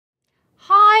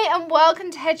and welcome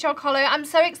to Hedgehog Hollow. I'm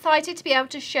so excited to be able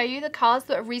to show you the cards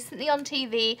that are recently on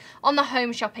TV on the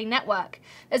Home Shopping Network.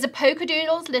 There's a Polka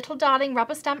Doodles Little Darling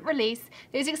rubber stamp release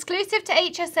that is exclusive to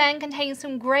HSN, containing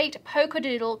some great polka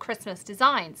doodle Christmas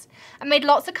designs. I made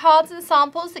lots of cards and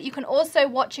samples that you can also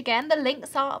watch again. The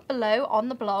links are below on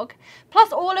the blog,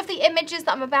 plus all of the images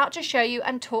that I'm about to show you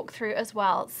and talk through as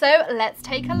well. So let's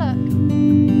take a look.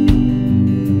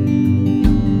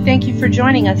 Thank you for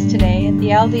joining us today at the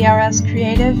LDRS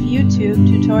Creative YouTube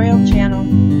tutorial channel,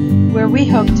 where we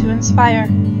hope to inspire.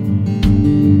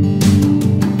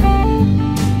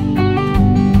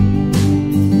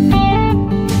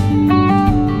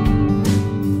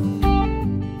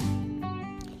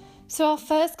 So our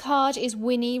first card is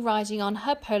Winnie riding on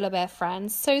her polar bear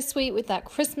friend. So sweet with that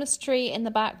Christmas tree in the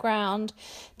background.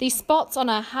 The spots on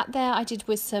her hat there I did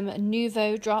with some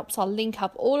Nuvo drops. I'll link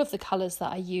up all of the colours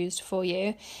that I used for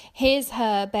you. Here's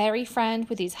her berry friend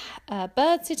with his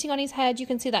bird sitting on his head. You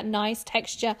can see that nice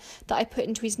texture that I put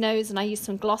into his nose, and I used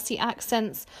some glossy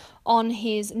accents on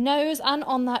his nose and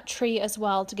on that tree as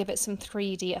well to give it some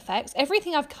 3D effects.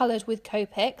 Everything I've coloured with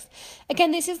Copics.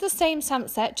 Again, this is the same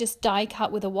stamp set, just die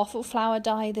cut with a waffle flower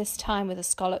die this time with a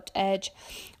scalloped edge.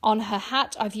 On her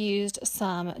hat I've used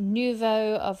some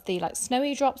Nuvo of the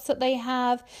snowy drops that they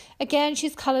have. Again,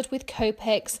 she's coloured with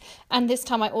Copics, and this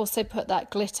time I also put that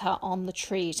glitter on the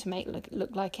tree to make it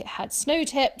look like it had snow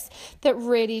tips that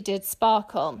really did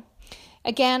sparkle.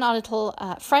 Again, our little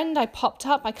friend I popped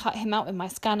up, I cut him out with my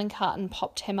scan and cut and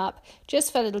popped him up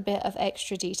just for a little bit of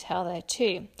extra detail there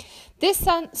too. This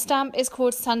stamp is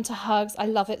called Santa Hugs. I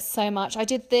love it so much. I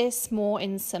did this more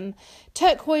in some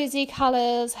turquoisey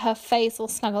colours, her face all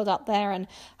snuggled up there and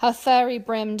her furry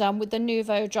brim done with the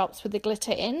Nuvo drops with the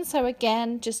glitter in. So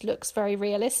again, just looks very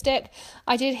realistic.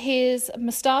 I did his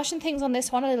moustache and things on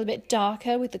this one a little bit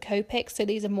darker with the Copic, so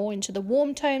these are more into the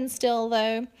warm tones still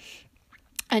though.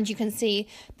 And you can see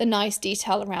the nice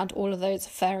detail around all of those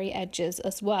furry edges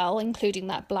as well, including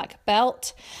that black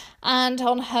belt. And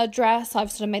on her dress,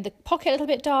 I've sort of made the pocket a little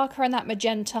bit darker and that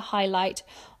magenta highlight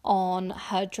on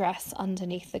her dress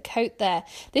underneath the coat there.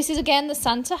 This is again the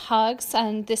Santa Hugs,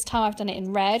 and this time I've done it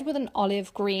in red with an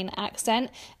olive green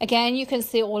accent. Again, you can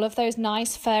see all of those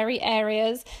nice furry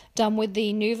areas done with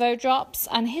the Nuvo drops,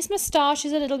 and his moustache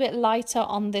is a little bit lighter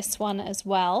on this one as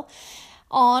well.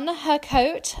 On her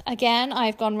coat, again,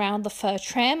 I've gone round the fur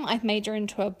trim. I've made her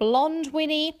into a blonde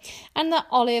Winnie, and the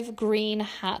olive green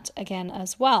hat again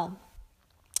as well.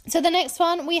 So the next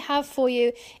one we have for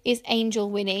you is Angel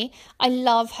Winnie. I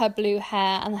love her blue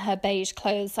hair and her beige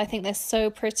clothes. I think they're so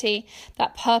pretty.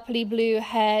 That purpley blue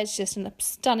hair is just a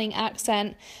stunning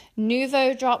accent.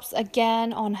 Nuvo drops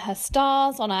again on her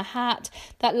stars, on her hat,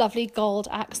 that lovely gold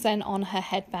accent on her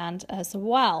headband as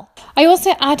well. I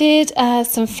also added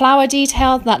some flower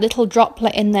details, that little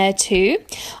droplet in there too.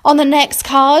 On the next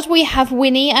card we have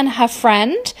Winnie and her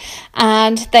friend,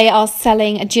 and they are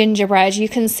selling a gingerbread. You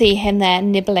can see him there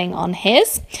nibbling on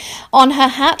his. On her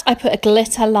hat I put a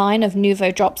glitter line of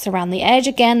Nuvo drops around the edge.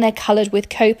 Again, they're coloured with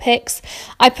Copics.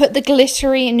 I put the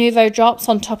glittery Nuvo drops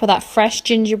on top of that fresh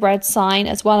gingerbread sign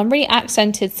as well, and really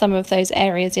accented some of those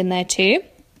areas in there too.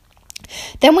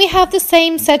 Then we have the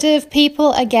same set of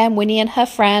people again, Winnie and her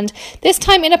friend, this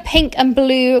time in a pink and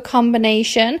blue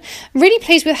combination. I'm really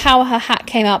pleased with how her hat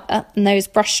came up and those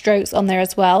brush strokes on there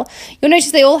as well. You'll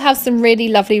notice they all have some really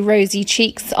lovely rosy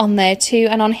cheeks on there too,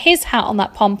 and on his hat, on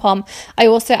that pom-pom, I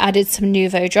also added some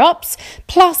Nuvo drops,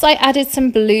 plus I added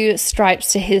some blue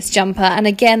stripes to his jumper, and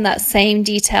again that same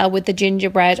detail with the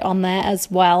gingerbread on there as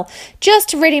well, just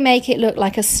to really make it look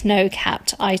like a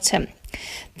snow-capped item.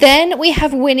 Then we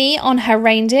have Winnie on her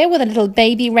reindeer with a little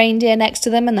baby reindeer next to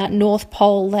them and that North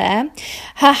Pole there.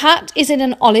 Her hat is in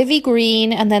an olivey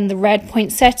green and then the red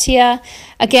poinsettia,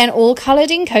 again all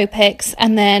coloured in Copics,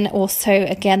 and then also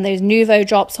again those Nuvo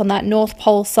drops on that North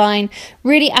Pole sign.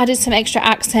 Really added some extra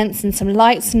accents and some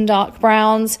lights and dark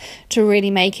browns to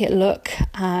really make it look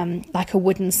like a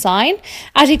wooden sign.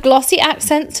 Added glossy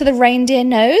accents to the reindeer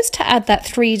nose to add that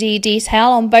 3D detail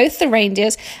on both the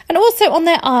reindeers and also on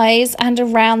their eyes and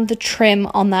around the trim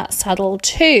on that saddle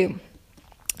too.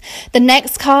 The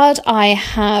next card I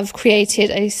have created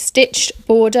a stitched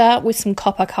border with some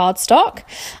copper cardstock.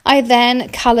 I then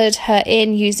coloured her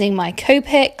in using my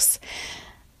Copics,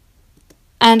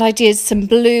 and I did some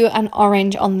blue and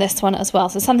orange on this one as well,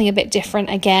 so something a bit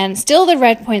different again. Still the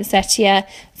red poinsettia,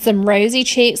 some rosy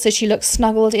cheeks so she looks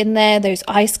snuggled in there, those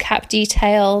ice cap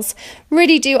details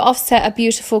really do offset a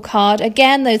beautiful card.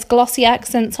 Again, those glossy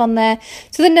accents on there,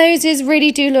 so the noses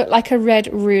really do look like a red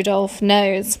Rudolph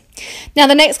nose. Now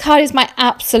the next card is my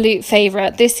absolute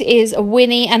favourite. This is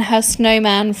Winnie and her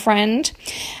snowman friend,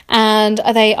 and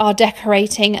they are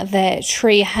decorating their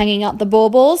tree, hanging up the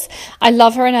baubles. I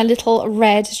love her in a little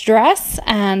red dress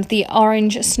and the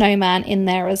orange snowman in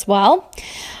there as well.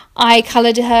 I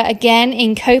coloured her again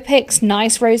in Copic's,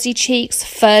 nice rosy cheeks,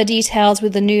 fur details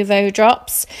with the Nuvo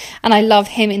drops, and I love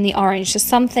him in the orange, just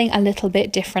something a little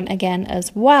bit different again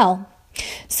as well.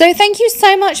 So thank you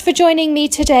so much for joining me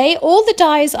today. All the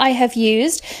dies I have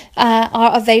used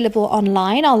are available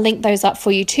online. I'll link those up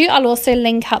for you too. I'll also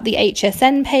link up the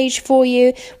HSN page for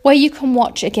you where you can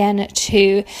watch again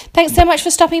too. Thanks so much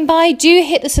for stopping by. Do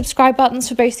hit the subscribe buttons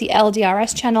for both the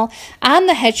LDRS channel and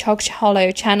the Hedgehog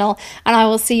Hollow channel, and I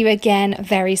will see you again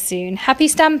very soon. Happy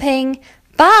stamping.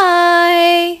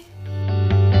 Bye.